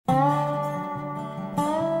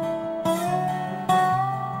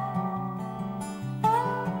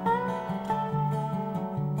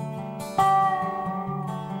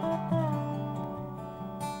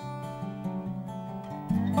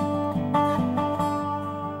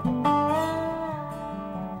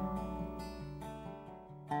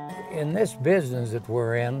In this business that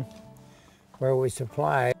we're in, where we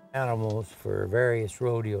supply animals for various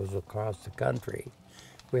rodeos across the country,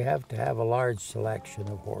 we have to have a large selection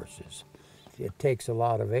of horses. It takes a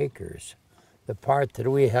lot of acres. The part that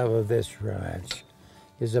we have of this ranch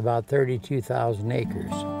is about 32,000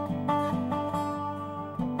 acres.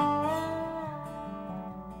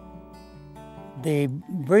 The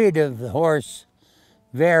breed of the horse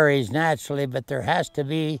varies naturally, but there has to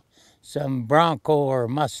be some Bronco or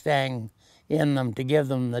Mustang in them to give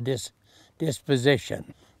them the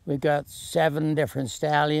disposition. We've got 7 different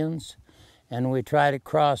stallions, and we try to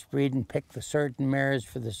crossbreed and pick the certain mares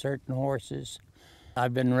for the certain horses.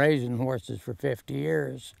 I've been raising horses for 50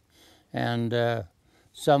 years, and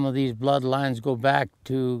some of these bloodlines go back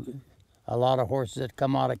to a lot of horses that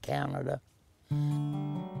come out of Canada.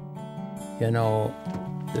 You know,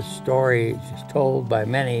 the story is told by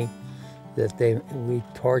many that we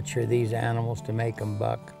torture these animals to make them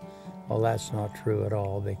buck. Well, that's not true at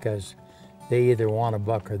all, because they either want a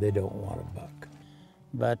buck or they don't want a buck.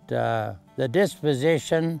 But the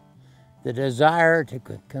disposition, the desire to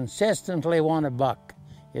consistently want a buck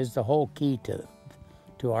is the whole key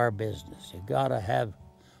to our business. You've got to have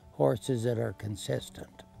horses that are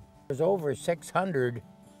consistent. There's over 600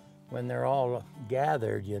 when they're all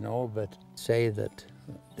gathered, you know, but say that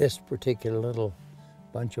this particular little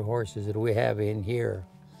bunch of horses that we have in here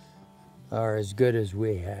are as good as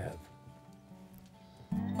we have.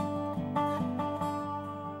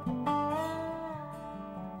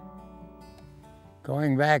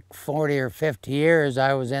 Going back 40 or 50 years,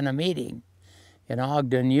 I was in a meeting in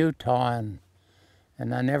Ogden, Utah,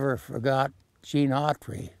 and I never forgot Gene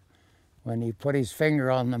Autry when he put his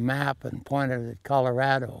finger on the map and pointed at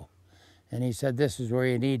Colorado. And he said, this is where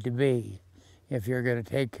you need to be if you're going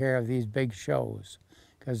to take care of these big shows,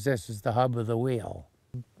 because this is the hub of the wheel.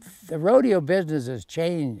 The rodeo business has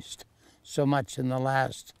changed so much in the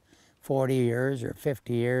last 40 years or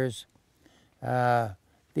 50 years.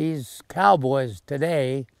 These cowboys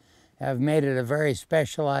today have made it a very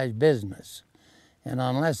specialized business. And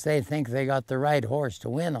unless they think they got the right horse to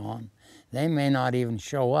win on, they may not even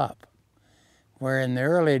show up. Where in the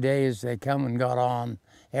early days, they come and got on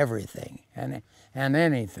everything and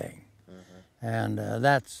anything. Mm-hmm. And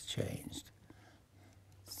that's changed.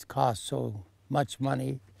 It costs so much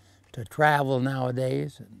money to travel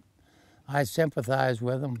nowadays, and I sympathize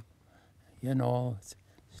with them. You know, it's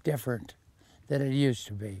different than it used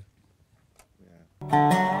to be.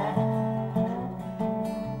 Yeah.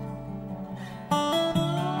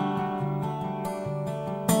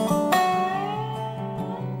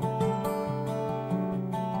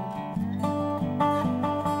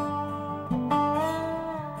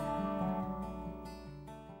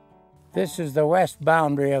 This is the west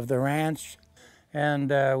boundary of the ranch,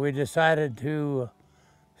 and we decided to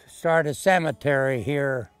start a cemetery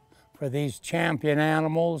here for these champion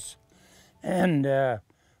animals. And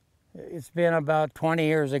it's been about 20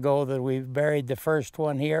 years ago that we buried the first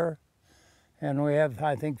one here, and we have,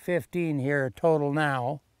 I think, 15 here total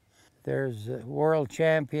now. There's world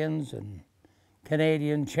champions and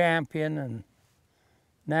Canadian champion and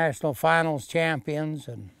national finals champions,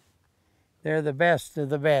 and they're the best of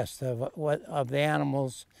the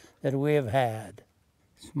animals that we have had.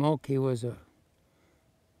 Smokey was a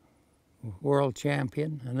world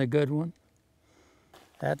champion and a good one.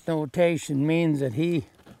 That notation means that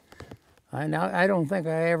I don't think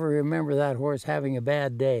I ever remember that horse having a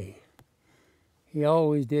bad day. He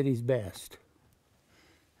always did his best.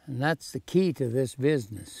 And that's the key to this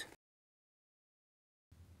business.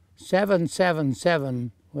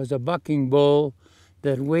 777 was a bucking bull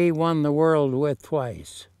that we won the world with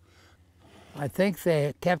twice. I think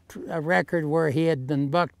they kept a record where he had been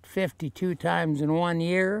bucked 52 times in 1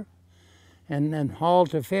 year and then hauled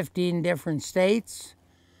to 15 different states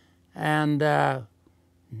and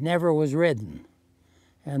never was ridden.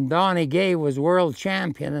 And Donnie Gay was world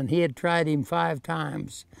champion, and he had tried him 5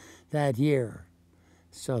 times that year.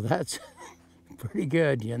 So that's pretty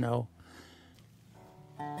good, you know.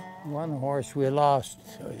 One horse we lost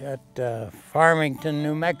at Farmington,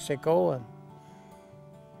 New Mexico, and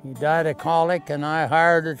he died of colic, and I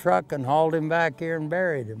hired a truck and hauled him back here and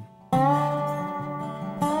buried him.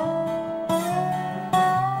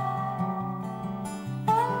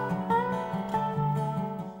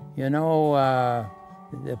 You know,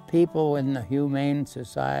 the people in the Humane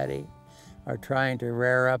Society are trying to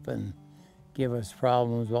rear up and give us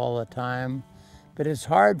problems all the time, but it's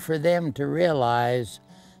hard for them to realize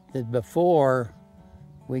that before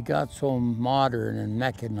we got so modern and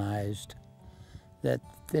mechanized that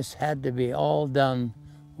this had to be all done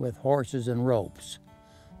with horses and ropes.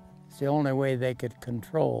 It's the only way they could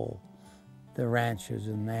control the ranches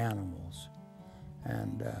and the animals.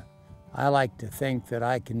 And I like to think that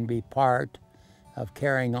I can be part of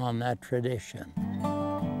carrying on that tradition.